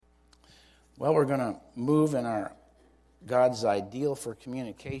Well, we're going to move in our God's ideal for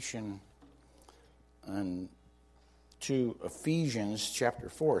communication and to Ephesians chapter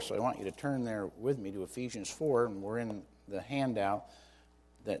 4. So I want you to turn there with me to Ephesians 4, and we're in the handout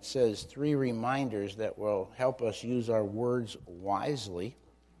that says 3 reminders that will help us use our words wisely.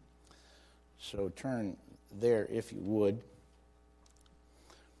 So turn there if you would.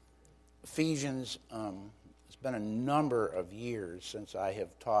 Ephesians, it's been a number of years since I have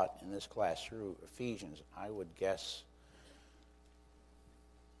taught in this class through Ephesians. I would guess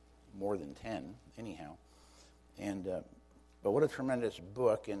more than 10, anyhow. And but what a tremendous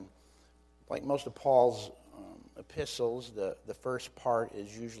book. And like most of Paul's epistles, the first part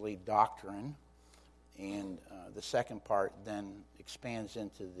is usually doctrine, and the second part then expands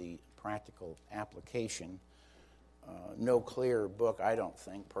into the practical application. No clearer book, I don't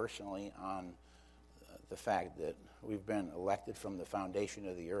think, personally, on the fact that we've been elected from the foundation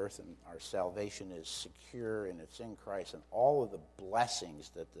of the earth and our salvation is secure and it's in Christ, and all of the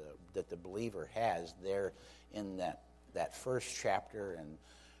blessings that the believer has there in that first chapter, and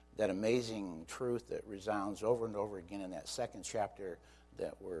that amazing truth that resounds over and over again in that second chapter,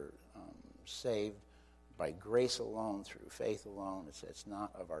 that we're saved by grace alone, through faith alone. It's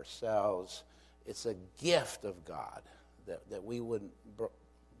not of ourselves. It's a gift of God that we wouldn't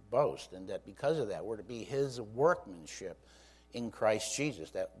boast, and that because of that we're to be His workmanship in Christ Jesus.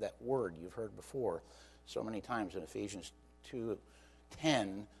 That word you've heard before so many times in Ephesians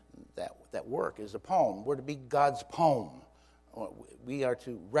 2:10, that work is a poem. We're to be God's poem. We are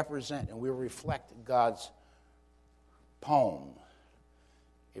to represent and we reflect God's poem,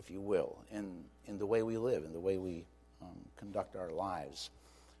 if you will, in the way we live, in the way we conduct our lives.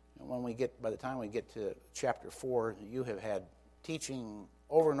 And by the time we get to chapter 4, you have had teaching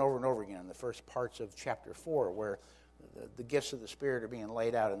over and over and over again in the first parts of chapter 4, where the gifts of the Spirit are being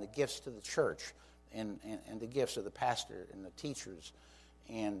laid out, and the gifts to the church, and the gifts of the pastor and the teachers,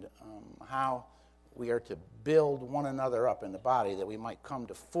 and how we are to build one another up in the body, that we might come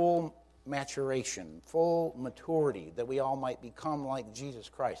to full maturation, full maturity, that we all might become like Jesus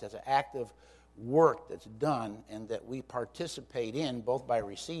Christ. That's an active work that's done, and that we participate in, both by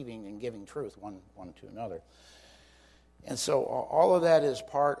receiving and giving truth one to another. And so all of that is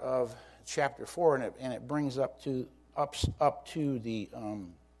part of chapter 4, and it brings up to the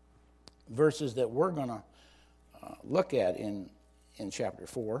verses that we're going to look at in chapter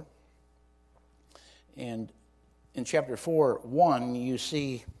 4. And in chapter 4:1, you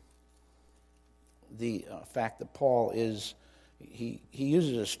see the fact that Paul he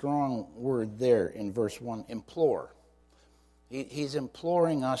uses a strong word there in verse 1, implore. He's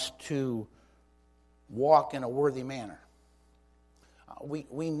imploring us to walk in a worthy manner.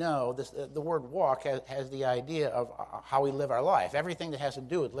 We know this, the word walk has the idea of how we live our life. Everything that has to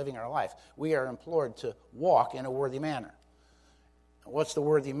do with living our life, we are implored to walk in a worthy manner. What's the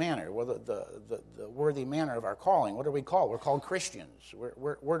worthy manner? Well, the worthy manner of our calling. What are we called? We're called Christians.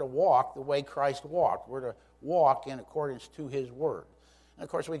 We're to walk the way Christ walked. We're to walk in accordance to His Word. And, of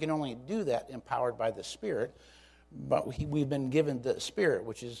course, we can only do that empowered by the Spirit, but we've been given the Spirit,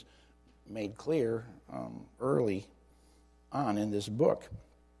 which is made clear early on in this book.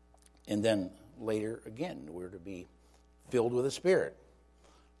 And then later, again, we're to be filled with the Spirit.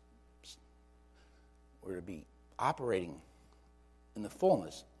 We're to be operating in the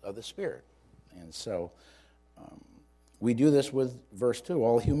fullness of the Spirit. And so we do this with verse 2,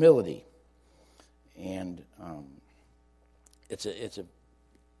 all humility. And it's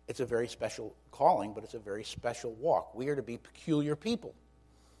a very special calling, but it's a very special walk. We are to be peculiar people.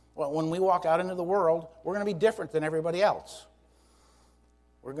 Well, when we walk out into the world, we're going to be different than everybody else.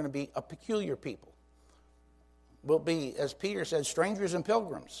 We're going to be a peculiar people. We'll be, as Peter said, strangers and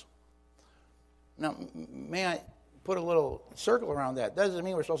pilgrims. Now, may I put a little circle around that? That doesn't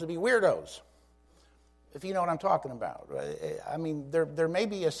mean we're supposed to be weirdos, if you know what I'm talking about. I mean, there may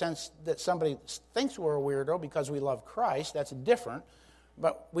be a sense that somebody thinks we're a weirdo because we love Christ. That's different.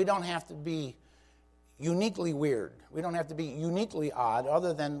 But we don't have to be uniquely weird. We don't have to be uniquely odd,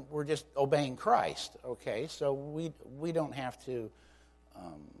 other than we're just obeying Christ. Okay, so we don't have to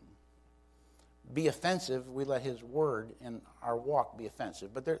be offensive. We let His Word and our walk be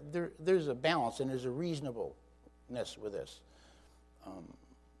offensive. But there's a balance, and there's a reasonableness with this.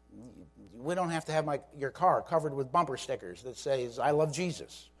 We don't have to have your car covered with bumper stickers that says, I love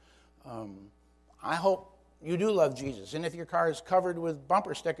Jesus. I hope you do love Jesus. And if your car is covered with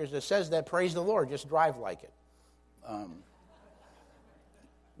bumper stickers that says that, praise the Lord, just drive like it.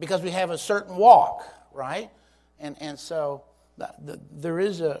 Because we have a certain walk, right? And so there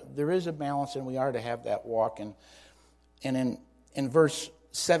is a balance, and we are to have that walk. And in verse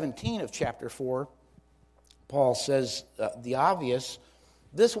 17 of chapter 4, Paul says the obvious,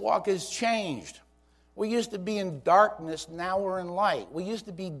 this walk has changed. We used to be in darkness, now we're in light. We used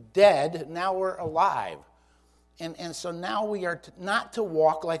to be dead, now we're alive. And so now we are not to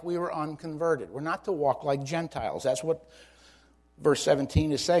walk like we were unconverted. We're not to walk like Gentiles. That's what verse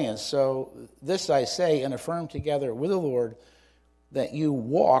 17 is saying. So this I say and affirm together with the Lord, that you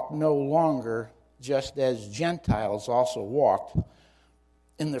walk no longer just as Gentiles also walked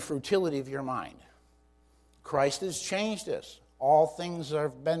in the futility of your mind. Christ has changed us. All things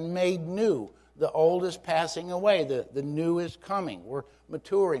have been made new. The old is passing away. The new is coming. We're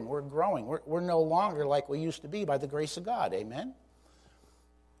maturing. We're growing. We're no longer like we used to be by the grace of God. Amen?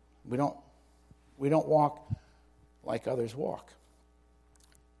 We don't walk like others walk.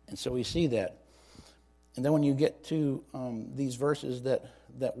 And so we see that. And then when you get to these verses that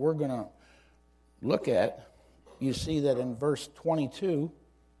we're going to look at, you see that in verse 22,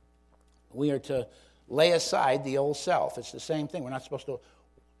 we are to lay aside the old self. It's the same thing. We're not supposed to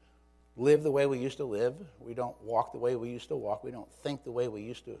live the way we used to live. We don't walk the way we used to walk. We don't think the way we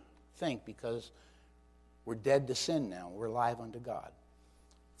used to think, because we're dead to sin now. We're alive unto God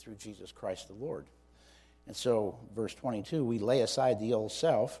through Jesus Christ the Lord. And so, verse 22, we lay aside the old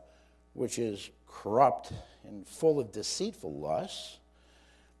self, which is corrupt and full of deceitful lusts,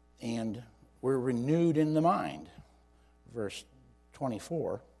 and we're renewed in the mind. Verse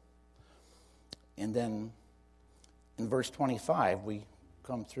 24. And then in verse 25, we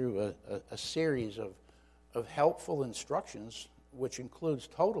come through a series of helpful instructions, which includes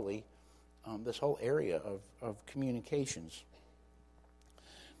totally this whole area of communications.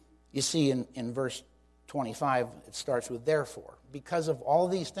 You see, in verse 25, it starts with therefore. Because of all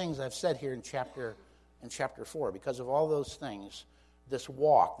these things I've said here in chapter 4, because of all those things, this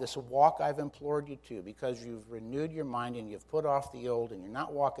walk I've implored you to, because you've renewed your mind and you've put off the old, and you're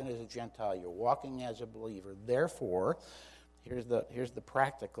not walking as a Gentile, you're walking as a believer. Therefore, here's the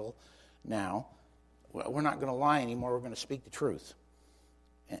practical now. We're not going to lie anymore. We're going to speak the truth.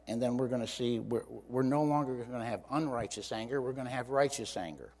 And then we're going to see we're no longer going to have unrighteous anger. We're going to have righteous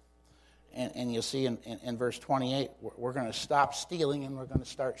anger. And you'll see in verse 28, we're going to stop stealing and we're going to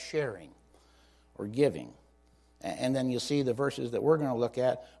start sharing or giving. And then you'll see the verses that we're going to look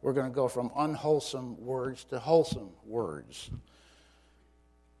at, we're going to go from unwholesome words to wholesome words.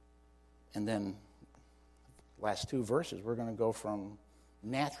 And then last two verses, we're going to go from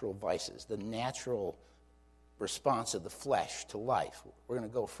natural vices, the natural response of the flesh to life. We're going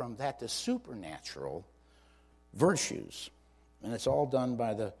to go from that to supernatural virtues. And it's all done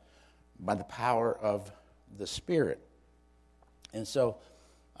by the power of the Spirit. And so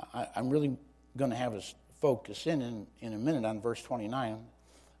I'm really going to have us focus in a minute on verse 29.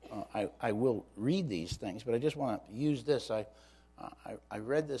 I will read these things, but I just want to use this. I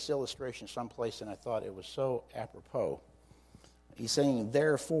read this illustration someplace, and I thought it was so apropos. He's saying,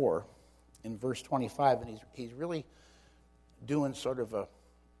 therefore, in verse 25, and he's really doing sort of a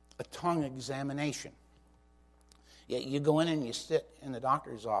tongue examination. You go in and you sit in the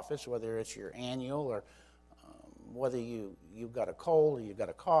doctor's office, whether it's your annual or whether you've got a cold or you've got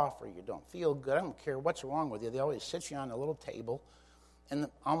a cough or you don't feel good. I don't care what's wrong with you. They always sit you on a little table. And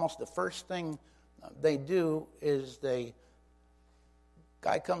almost the first thing they do is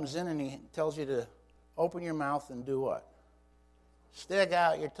guy comes in and he tells you to open your mouth and do what? Stick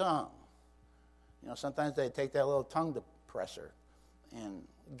out your tongue. Sometimes they take that little tongue depressor and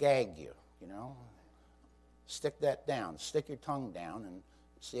gag you, Stick that down. Stick your tongue down and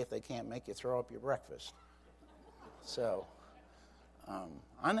see if they can't make you throw up your breakfast. So,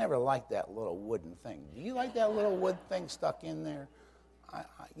 I never liked that little wooden thing. Do you like that little wood thing stuck in there?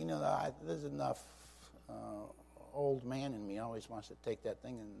 There's enough old man in me always wants to take that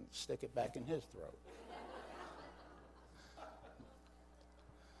thing and stick it back in his throat.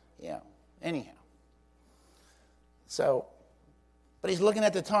 Yeah, anyhow. So, but he's looking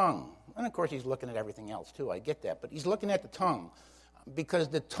at the tongue. And, of course, he's looking at everything else, too. I get that. But he's looking at the tongue because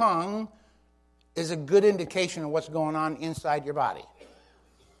the tongue is a good indication of what's going on inside your body.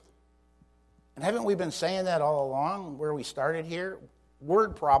 And haven't we been saying that all along where we started here?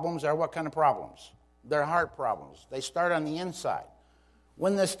 Word problems are what kind of problems? They're heart problems. They start on the inside.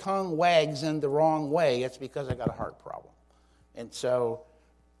 When this tongue wags in the wrong way, it's because I got a heart problem. And so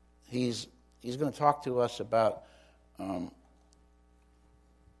he's going to talk to us about a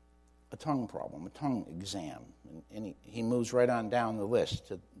tongue problem, a tongue exam. And he moves right on down the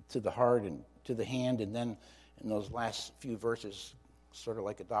list to the heart and to the hand, and then in those last few verses, sort of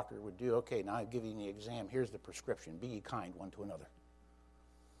like a doctor would do, okay, now I've given you the exam, here's the prescription, be ye kind one to another.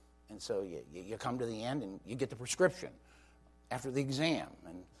 And so you come to the end and you get the prescription. after the exam.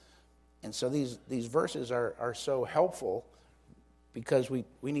 And so these verses are so helpful because we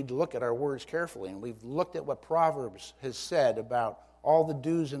need to look at our words carefully. And we've looked at what Proverbs has said about all the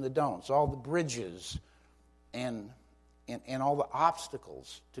do's and the don'ts, all the bridges and all the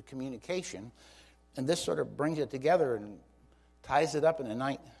obstacles to communication. And this sort of brings it together and ties it up in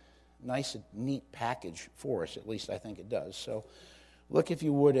a nice, neat package for us. At least I think it does. So look, if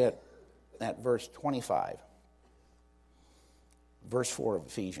you would, at verse 25. Verse 4 of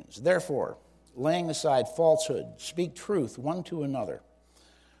Ephesians. Therefore, laying aside falsehood, speak truth one to another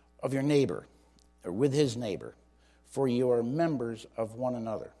of your neighbor, or with his neighbor, for you are members of one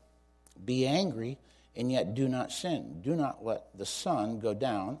another. Be angry, and yet do not sin. Do not let the sun go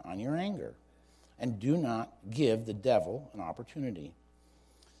down on your anger, and do not give the devil an opportunity.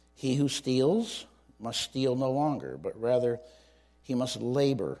 He who steals must steal no longer, but rather he must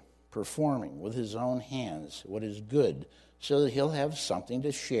labor, performing with his own hands what is good, so that he'll have something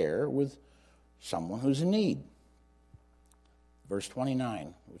to share with someone who's in need. Verse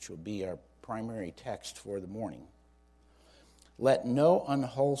 29, which will be our primary text for the morning. Let no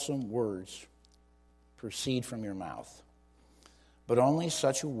unwholesome words proceed from your mouth, but only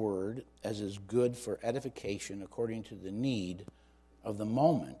such a word as is good for edification according to the need of the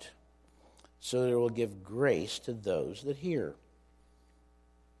moment, so that it will give grace to those that hear.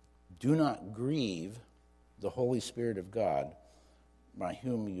 Do not grieve the Holy Spirit of God, by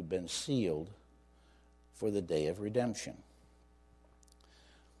whom you've been sealed for the day of redemption.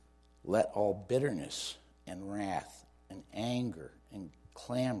 Let all bitterness and wrath and anger and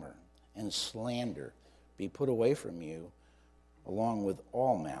clamor and slander be put away from you, along with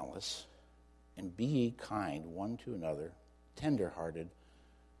all malice, and be ye kind one to another, tender-hearted,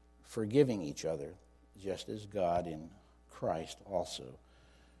 forgiving each other, just as God in Christ also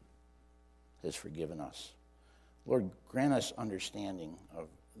has forgiven us. Lord, grant us understanding of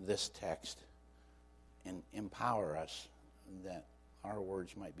this text and empower us that our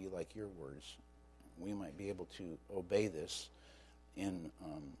words might be like your words. We might be able to obey this in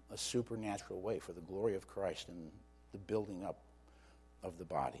a supernatural way for the glory of Christ and the building up of the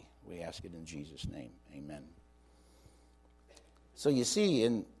body. We ask it in Jesus' name. Amen. So you see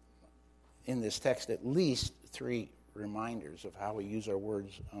in this text at least three reminders of how we use our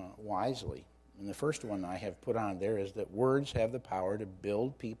words wisely. And the first one I have put on there is that words have the power to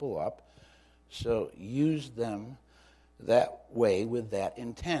build people up, so use them that way with that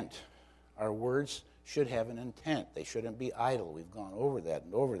intent. Our words should have an intent. They shouldn't be idle. We've gone over that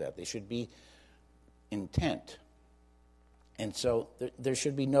and over that. They should be intent. And so there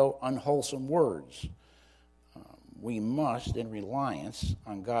should be no unwholesome words. We must, in reliance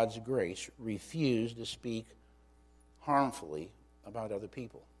on God's grace, refuse to speak harmfully about other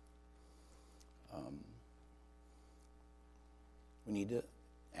people. We need to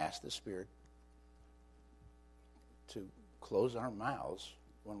ask the Spirit to close our mouths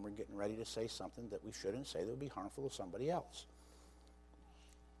when we're getting ready to say something that we shouldn't say that would be harmful to somebody else.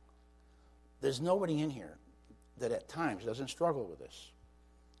 There's nobody in here that at times doesn't struggle with this.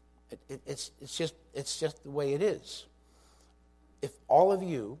 It's just the way it is. If all of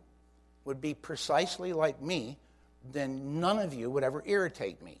you would be precisely like me, then none of you would ever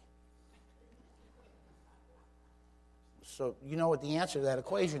irritate me. So you know what the answer to that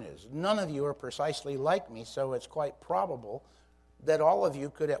equation is. None of you are precisely like me, so it's quite probable that all of you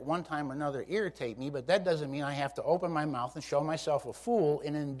could at one time or another irritate me, but that doesn't mean I have to open my mouth and show myself a fool,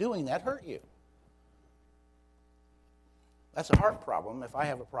 and in doing that hurt you. That's a heart problem. If I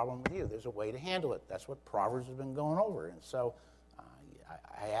have a problem with you, there's a way to handle it. That's what Proverbs has been going over. And so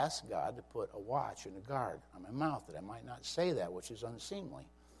I ask God to put a watch and a guard on my mouth that I might not say that which is unseemly.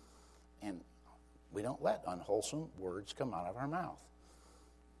 And we don't let unwholesome words come out of our mouth.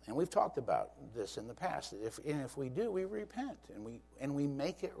 And we've talked about this in the past. If we do, we repent and we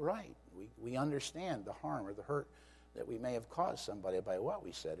make it right. We understand the harm or the hurt that we may have caused somebody by what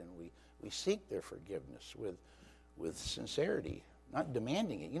we said, and we seek their forgiveness with sincerity, not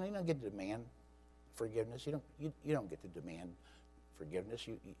demanding it. You don't get to demand forgiveness. You don't get to demand forgiveness.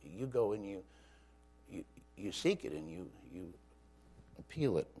 You go and you seek it and you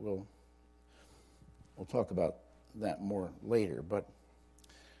appeal it. We'll talk about that more later, but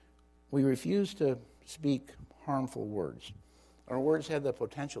we refuse to speak harmful words. Our words have the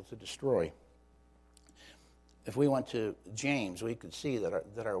potential to destroy. If we went to James, we could see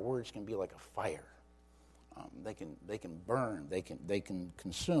that our words can be like a fire. They can burn. They can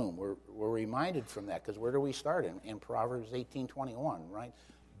consume. We're reminded from that because where do we start in Proverbs 18:21, right?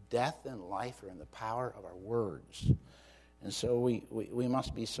 Death and life are in the power of our words, and so we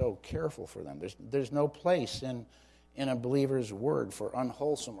must be so careful for them. There's no place in in a believer's word for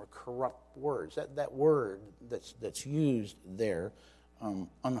unwholesome or corrupt words. That word that's used there,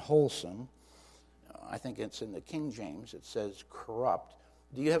 unwholesome, I think it's in the King James. It says corrupt.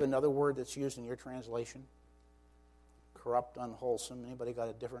 Do you have another word that's used in your translation? Corrupt, unwholesome. Anybody got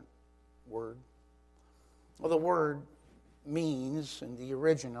a different word? Well, the word means, in the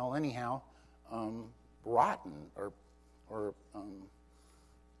original anyhow, rotten or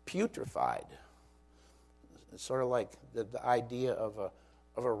putrefied. It's sort of like the idea of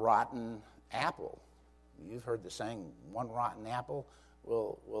a rotten apple. You've heard the saying, one rotten apple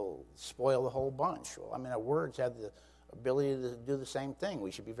will spoil the whole bunch. Well, I mean, our words have the ability to do the same thing. We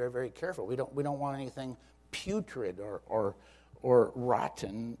should be very, very careful. We don't want anything putrid or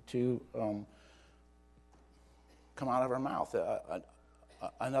rotten to come out of our mouth.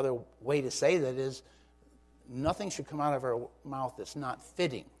 Another way to say that is, nothing should come out of our mouth that's not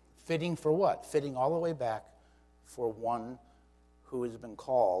fitting. Fitting for what? Fitting all the way back for one who has been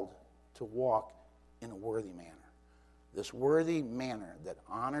called to walk in a worthy manner. This worthy manner that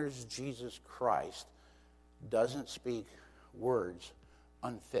honors Jesus Christ doesn't speak words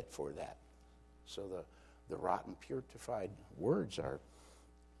unfit for that. So the rotten, putrefied words are,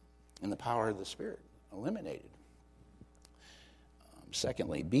 in the power of the Spirit, eliminated.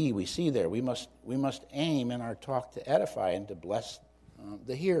 Secondly, B, we see there, we must aim in our talk to edify and to bless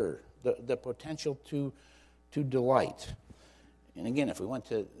the hearer, the potential to delight. And again, if we went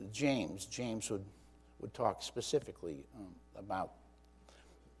to James would talk specifically about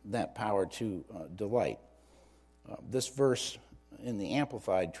that power to delight. This verse in the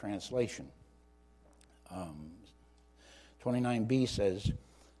Amplified Translation, 29b says,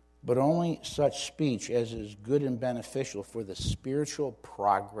 but only such speech as is good and beneficial for the spiritual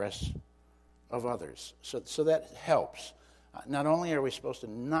progress of others. So that helps. Not only are we supposed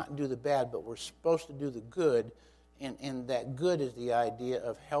to not do the bad, but we're supposed to do the good, and that good is the idea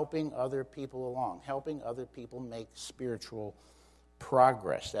of helping other people along, helping other people make spiritual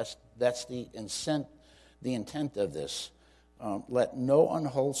progress. That's the intent of this. Let no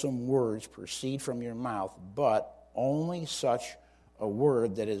unwholesome words proceed from your mouth, but only such a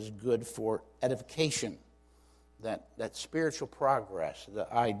word that is good for edification. That spiritual progress,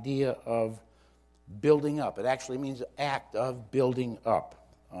 the idea of building up. It actually means the act of building up,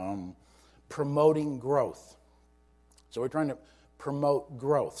 promoting growth. So we're trying to promote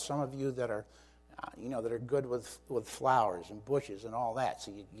growth. Some of you that are, that are good with flowers and bushes and all that.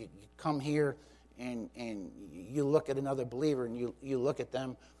 So you come here and you look at another believer and you look at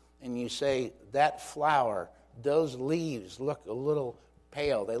them and you say, that flower, those leaves look a little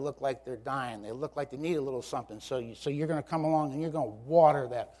pale. They look like they're dying. They look like they need a little something. So you're going to come along and you're going to water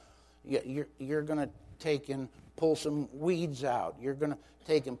that. You're going to take and pull some weeds out. You're going to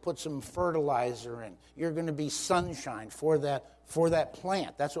take and put some fertilizer in. You're going to be sunshine for that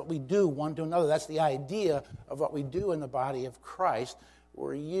plant. That's what we do one to another. That's the idea of what we do in the body of Christ.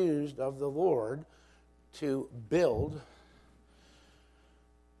 We're used of the Lord to build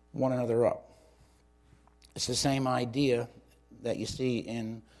one another up. It's the same idea that you see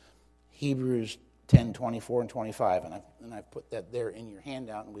in Hebrews 10:24 and 25, and I've put that there in your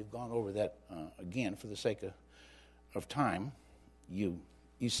handout, and we've gone over that again for the sake of time. You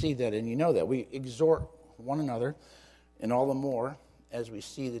see that, and you know that. We exhort one another, and all the more as we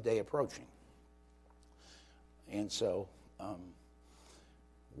see the day approaching. And so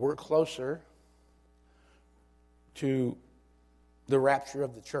we're closer to the rapture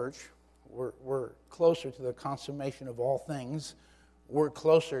of the church. We're closer to the consummation of all things. We're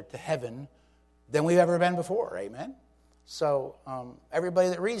closer to heaven than we've ever been before. Amen? So everybody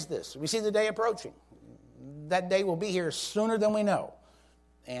that reads this, we see the day approaching. That day will be here sooner than we know.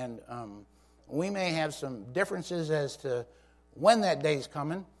 And we may have some differences as to when that day's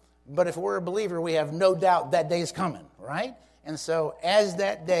coming, but if we're a believer, we have no doubt that day's coming, right? And so as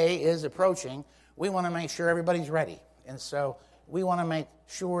that day is approaching, we want to make sure everybody's ready. And so we want to make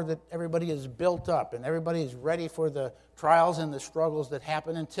sure that everybody is built up and everybody is ready for the trials and the struggles that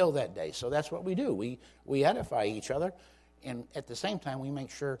happen until that day. So that's what we do. We edify each other, and at the same time, we make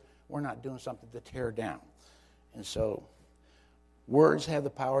sure we're not doing something to tear down. And so words have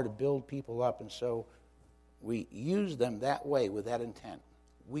the power to build people up, and so we use them that way with that intent.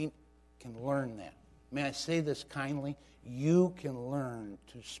 We can learn that. May I say this kindly? You can learn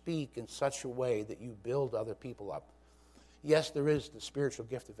to speak in such a way that you build other people up. Yes, there is the spiritual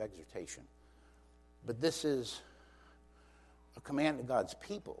gift of exhortation, but this is a command to God's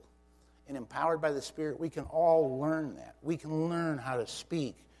people. And empowered by the Spirit, we can all learn that. We can learn how to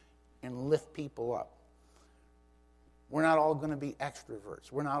speak and lift people up. We're not all going to be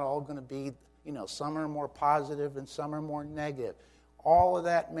extroverts. We're not all going to be some are more positive and some are more negative. All of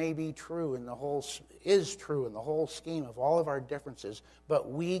that may be true is true in the whole scheme of all of our differences,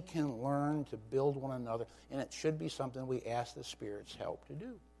 but we can learn to build one another, and it should be something we ask the Spirit's help to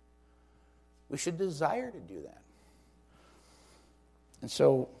do. We should desire to do that. And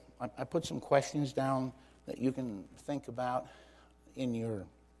so I put some questions down that you can think about in your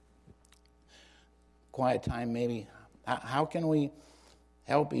quiet time maybe. How can we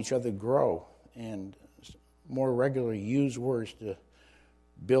help each other grow and more regularly use words to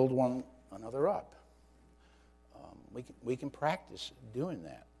build one another up? We can practice doing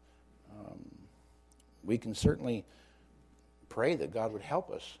that. We can certainly pray that God would help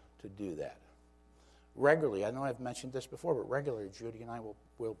us to do that. Regularly, I know I've mentioned this before, but regularly Judy and I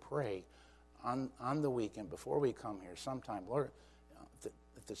will pray on the weekend before we come here sometime. Lord,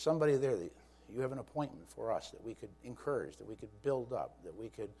 if there's somebody there that you have an appointment for us that we could encourage, that we could build up, that we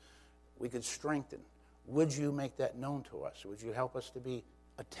could strengthen, would you make that known to us? Would you help us to be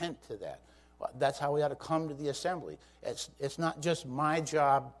attent to that? Well, that's how we ought to come to the assembly. It's not just my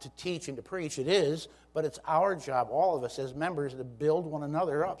job to teach and to preach. It is, but it's our job, all of us as members, to build one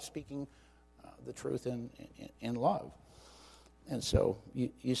another up, speaking the truth in love. And so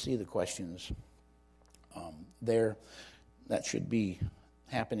you see the questions there. That should be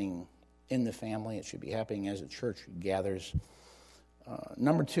happening in the family. It should be happening as a church gathers.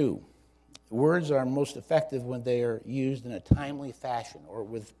 Number 2, words are most effective when they are used in a timely fashion or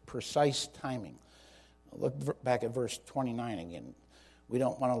with precise timing. Look back at verse 29 again. We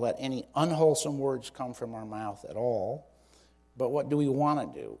don't want to let any unwholesome words come from our mouth at all. But what do we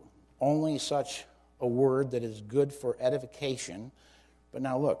want to do? Only such a word that is good for edification. But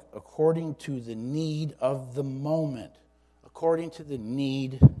now look, according to the need of the moment. According to the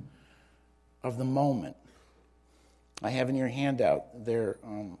need of the moment. I have in your handout there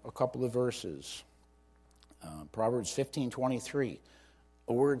a couple of verses. Proverbs 15:23.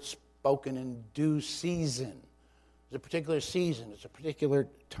 A word spoken in due season. There's a particular season. It's a particular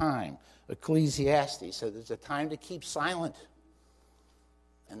time. Ecclesiastes says there's a time to keep silent.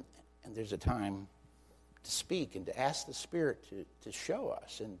 And there's a time to speak and to ask the Spirit to show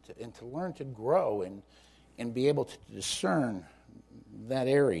us and to learn to grow and be able to discern that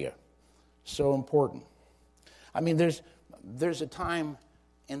area. So important. I mean, there's a time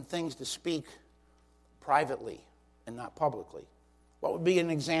in things to speak privately and not publicly. What would be an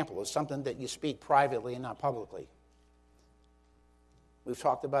example of something that you speak privately and not publicly? We've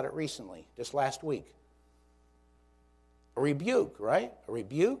talked about it recently, just last week. A rebuke, right? A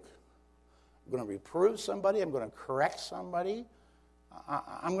rebuke. I'm going to reprove somebody. I'm going to correct somebody.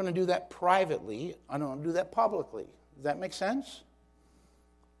 I'm going to do that privately. I don't want to do that publicly. Does that make sense?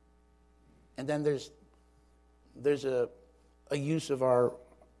 And then there's a use of our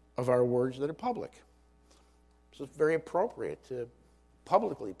words that are public. So it's very appropriate to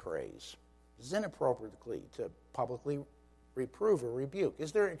publicly praise. It's inappropriately to publicly reprove or rebuke.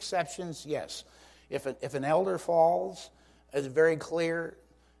 Is there exceptions? Yes. If an elder falls, it's very clear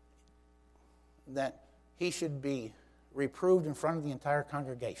that he should be reproved in front of the entire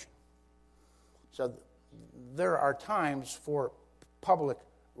congregation. So there are times for public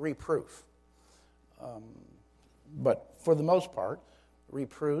reproof. But for the most part,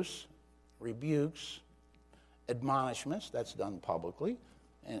 reproofs, rebukes, admonishments, that's done publicly,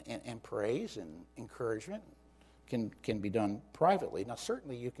 and praise and encouragement can be done privately. Now,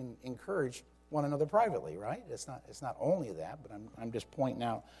 certainly you can encourage one another privately, right? It's not only that, but I'm just pointing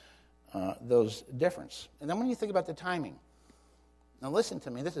out those differences. And then when you think about the timing, now listen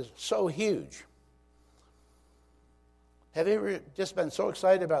to me, this is so huge. Have you ever just been so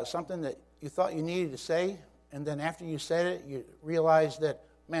excited about something that you thought you needed to say, and then after you said it, you realized that,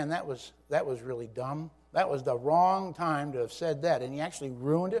 man, that was really dumb. That was the wrong time to have said that, and you actually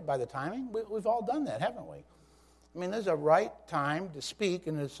ruined it by the timing? We've all done that, haven't we? I mean, there's a right time to speak,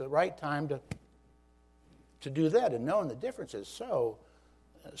 and there's a right time to do that, and knowing the difference is so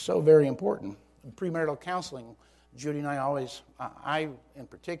very important. In premarital counseling, Judy and I always, I in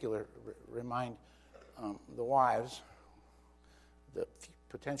particular, remind the wives, the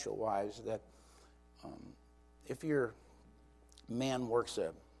potential wives, that if your man works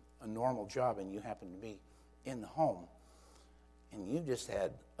a normal job and you happen to be in the home and you just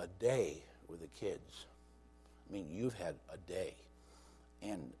had a day with the kids, I mean, you've had a day,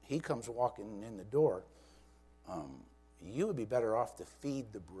 and he comes walking in the door, you would be better off to feed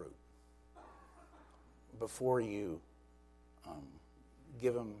the brute before you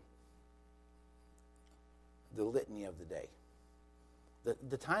give him the litany of the day.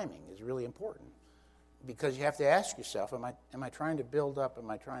 The timing is really important. because you have to ask yourself, am I trying to build up? Am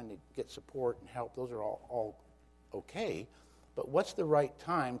I trying to get support and help? Those are all okay. But what's the right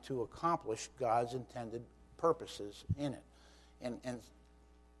time to accomplish God's intended purposes in it? And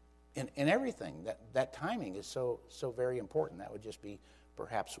in everything, that timing is so very important. That would just be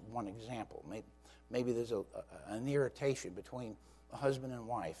perhaps one example. Maybe there's an irritation between a husband and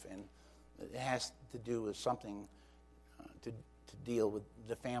wife, and it has to do with something to deal with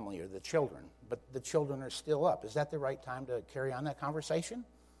the family or the children. But the children are still up. Is that the right time to carry on that conversation?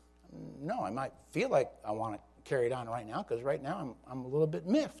 No, I might feel like I want to carry it on right now, because right now I'm a little bit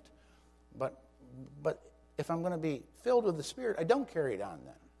miffed. But if I'm going to be filled with the Spirit, I don't carry it on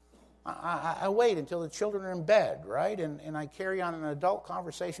then. I wait until the children are in bed, right? And I carry on an adult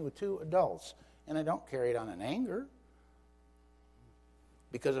conversation with two adults. And I don't carry it on in anger.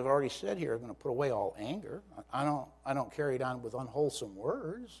 Because I've already said here, I'm going to put away all anger. I don't carry it on with unwholesome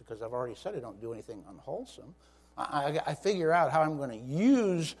words, because I've already said I don't do anything unwholesome. I figure out how I'm going to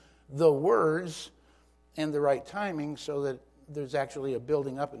use the words and the right timing so that there's actually a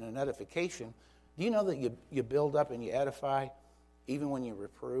building up and an edification. Do you know that you build up and you edify even when you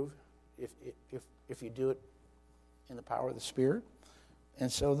reprove, if you do it in the power of the Spirit? And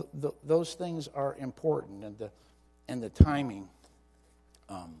so those things are important, and the timing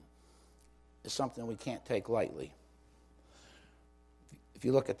is something we can't take lightly. If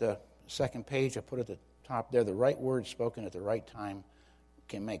you look at the second page, I put at the top there, the right words spoken at the right time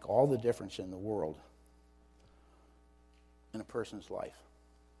can make all the difference in the world in a person's life.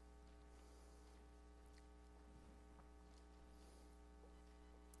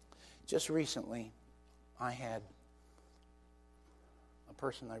 Just recently, I had a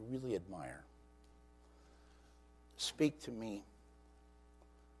person I really admire speak to me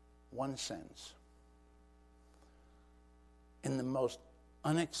one sentence in the most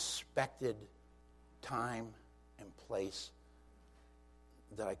unexpected time and place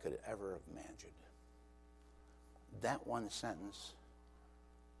that I could ever have imagined. That one sentence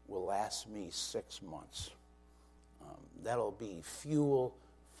will last me 6 months. That'll be fuel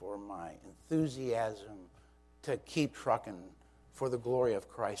for my enthusiasm to keep trucking for the glory of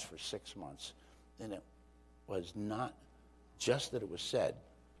Christ for 6 months. And it was not just that it was said.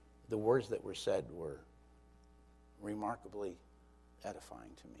 The words that were said were remarkably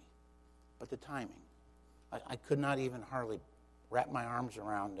edifying to me. But the timing, I could not even hardly wrap my arms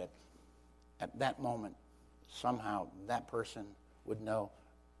around it. At that moment, somehow that person would know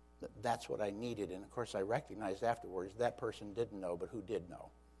that that's what I needed. And of course, I recognized afterwards that person didn't know, but who did know?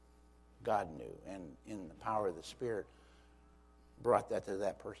 God knew. And in the power of the Spirit, brought that to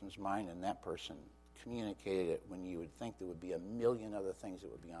that person's mind, and that person communicated it when you would think there would be a million other things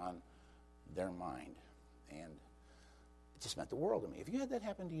that would be on their mind. And it just meant the world to me. Have you had that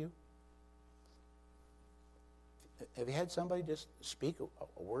happen to you? Have you had somebody just speak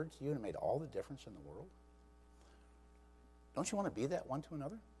a word to you and it made all the difference in the world? Don't you want to be that one to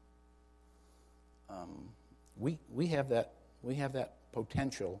another? We have that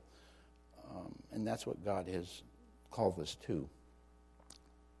potential, and that's what God has called us to.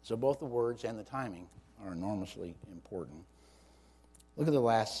 So both the words and the timing are enormously important. Look at the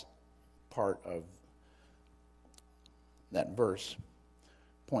last part of that verse.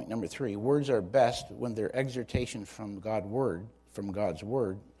 Point number 3. Words are best when they're exhortation from God's word,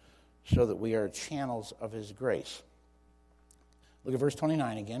 so that we are channels of His grace. Look at verse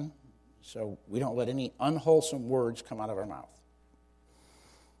 29 again. So we don't let any unwholesome words come out of our mouth.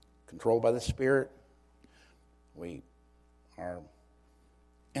 Controlled by the Spirit, we are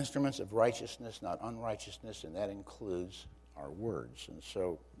instruments of righteousness, not unrighteousness, and that includes our words. And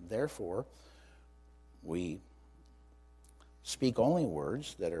so, therefore, we speak only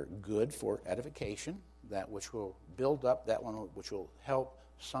words that are good for edification, that which will build up, that one which will help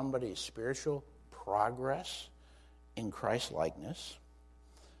somebody's spiritual progress in Christ-likeness.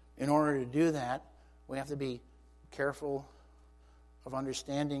 In order to do that, we have to be careful of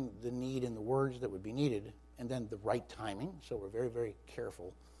understanding the need in the words that would be needed, and then the right timing. So we're very, very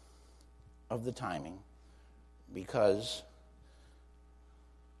careful of the timing, because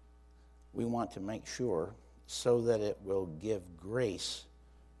we want to make sure so that it will give grace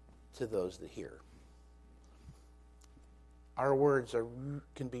to those that hear. Our words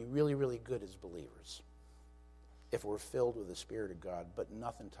can be really, really good as believers if we're filled with the Spirit of God, but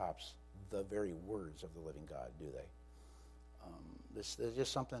nothing tops the very words of the living God, do they? There's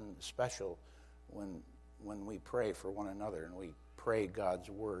just something special when we pray for one another and we pray God's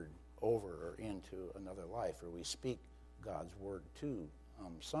word over or into another life, or we speak God's word to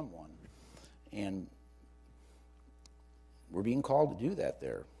someone. And we're being called to do that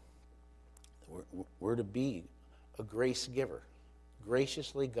there. We're to be a grace giver.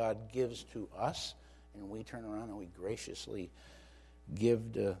 Graciously, God gives to us, and we turn around and we graciously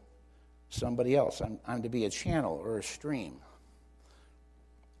give to somebody else. I'm to be a channel or a stream.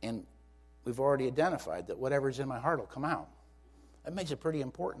 And we've already identified that whatever's in my heart will come out. That makes it pretty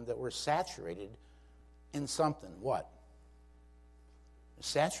important that we're saturated in something. What?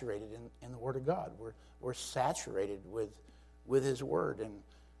 Saturated in the Word of God. We're saturated with His Word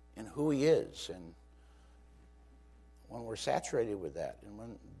and who He is. And when we're saturated with that, and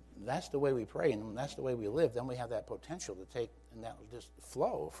when that's the way we pray, and when that's the way we live, then we have that potential to take, and that will just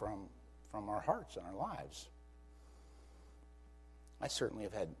flow from our hearts and our lives. I certainly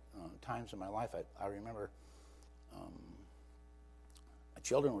have had times in my life, I remember my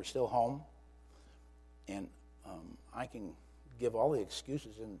children were still home, and I can give all the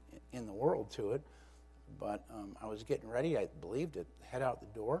excuses in the world to it, but I was getting ready, I believe, to head out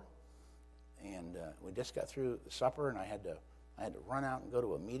the door, and we just got through supper, and I had to run out and go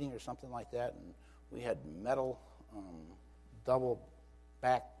to a meeting or something like that, and we had metal double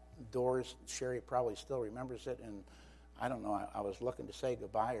back doors. Sherry probably still remembers it, and I don't know, I was looking to say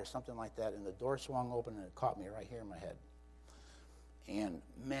goodbye or something like that, and the door swung open, and it caught me right here in my head. And,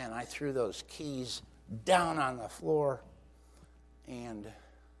 man, I threw those keys down on the floor, and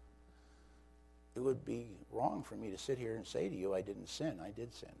it would be wrong for me to sit here and say to you I didn't sin. I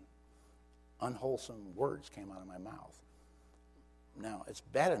did sin. Unwholesome words came out of my mouth. Now, it's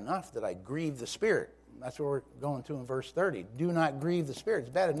bad enough that I grieve the Spirit. That's what we're going to in verse 30. Do not grieve the Spirit. It's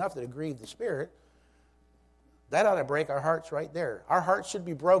bad enough that I grieve the Spirit. That ought to break our hearts right there. Our hearts should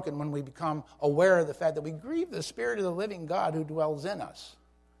be broken when we become aware of the fact that we grieve the Spirit of the living God who dwells in us.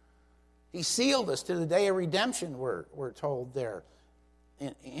 He sealed us to the day of redemption, we're told there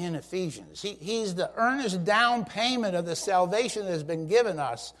in Ephesians. He's the earnest down payment of the salvation that has been given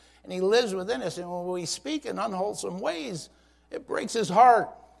us, and He lives within us. And when we speak in unwholesome ways, it breaks His heart.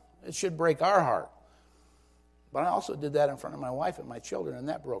 It should break our heart. But I also did that in front of my wife and my children, and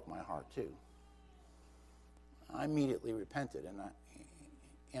that broke my heart too. I immediately repented,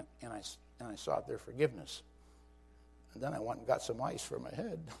 and I sought their forgiveness. And then I went and got some ice for my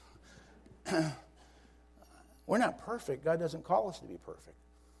head. We're not perfect. God doesn't call us to be perfect.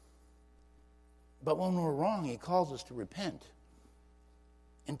 But when we're wrong, He calls us to repent.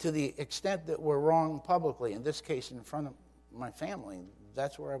 And to the extent that we're wrong publicly, in this case in front of my family,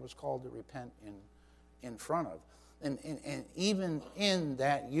 that's where I was called to repent in front of. And even in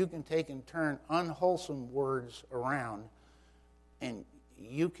that, you can take and turn unwholesome words around, and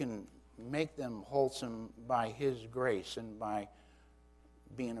you can make them wholesome by His grace and by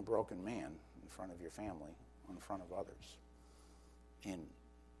being a broken man in front of your family, in front of others. And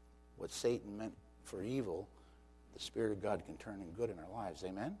what Satan meant for evil, the Spirit of God can turn in good in our lives.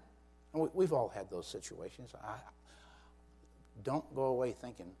 Amen? And we've all had those situations. Don't go away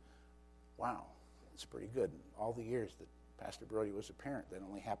thinking, wow, it's pretty good. All the years that Pastor Brodie was a parent, that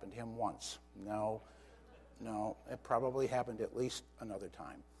only happened to him once. No, it probably happened at least another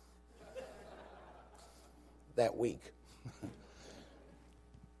time that week.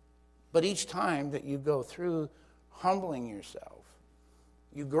 But each time that you go through humbling yourself,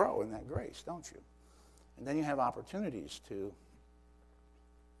 you grow in that grace, don't you? And then you have opportunities to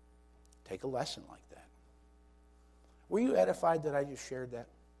take a lesson like that. Were you edified that I just shared that?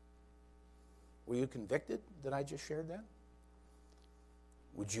 Were you convicted that I just shared that?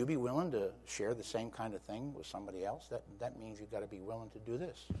 Would you be willing to share the same kind of thing with somebody else? That means you've got to be willing to do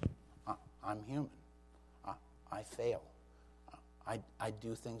this. I'm human. I fail. I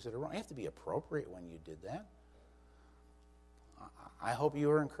do things that are wrong. You have to be appropriate when you did that. I hope you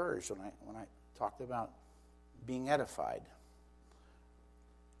were encouraged when I talked about being edified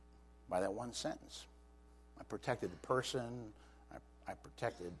by that one sentence. I protected the person. I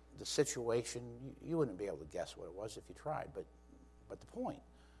protected the situation. You wouldn't be able to guess what it was if you tried. But the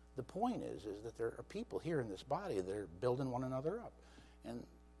point is that there are people here in this body that are building one another up. And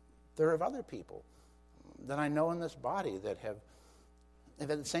there are other people that I know in this body that have had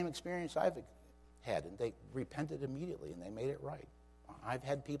the same experience I've had, and they repented immediately, and they made it right. I've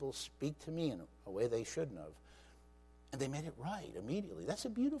had people speak to me in a way they shouldn't have, and they made it right immediately. That's a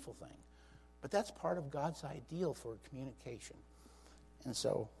beautiful thing. But that's part of God's ideal for communication. And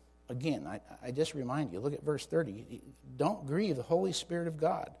so, again, I just remind you, look at verse 30. Don't grieve the Holy Spirit of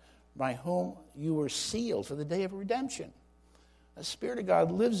God, by whom you were sealed for the day of redemption. The Spirit of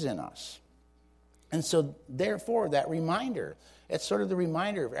God lives in us. And so, therefore, that reminder, it's sort of the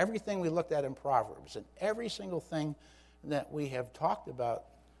reminder of everything we looked at in Proverbs and every single thing that we have talked about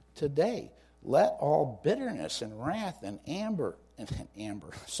today. Let all bitterness and wrath and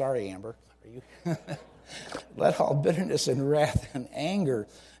Amber. Sorry, Amber. Are you? Let all bitterness and wrath and anger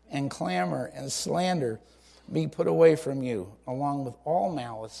and clamor and slander be put away from you, along with all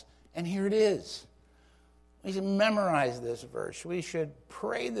malice. And here it is. We should memorize this verse. We should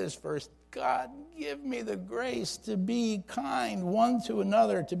pray this verse. God, give me the grace to be kind one to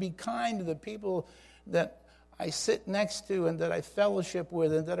another, to be kind to the people that I sit next to and that I fellowship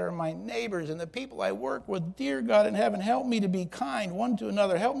with and that are my neighbors and the people I work with. Dear God in heaven, help me to be kind one to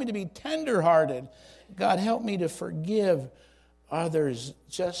another. Help me to be tenderhearted. God, help me to forgive others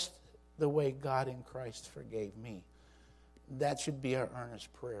just the way God in Christ forgave me. That should be our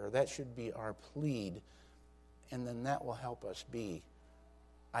earnest prayer. That should be our plead. And then that will help us be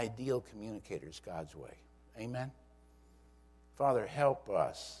ideal communicators God's way. Amen? Father, help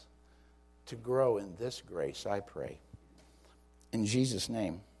us to grow in this grace, I pray. In Jesus'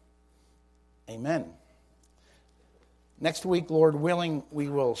 name, amen. Next week, Lord willing, we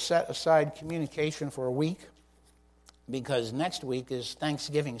will set aside communication for a week because next week is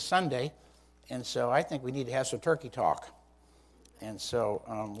Thanksgiving Sunday, and so I think we need to have some turkey talk. And so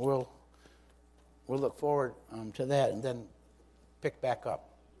we'll look forward to that and then pick back up.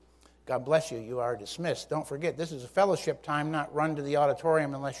 God bless you. You are dismissed. Don't forget, this is a fellowship time, not run to the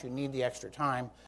auditorium unless you need the extra time.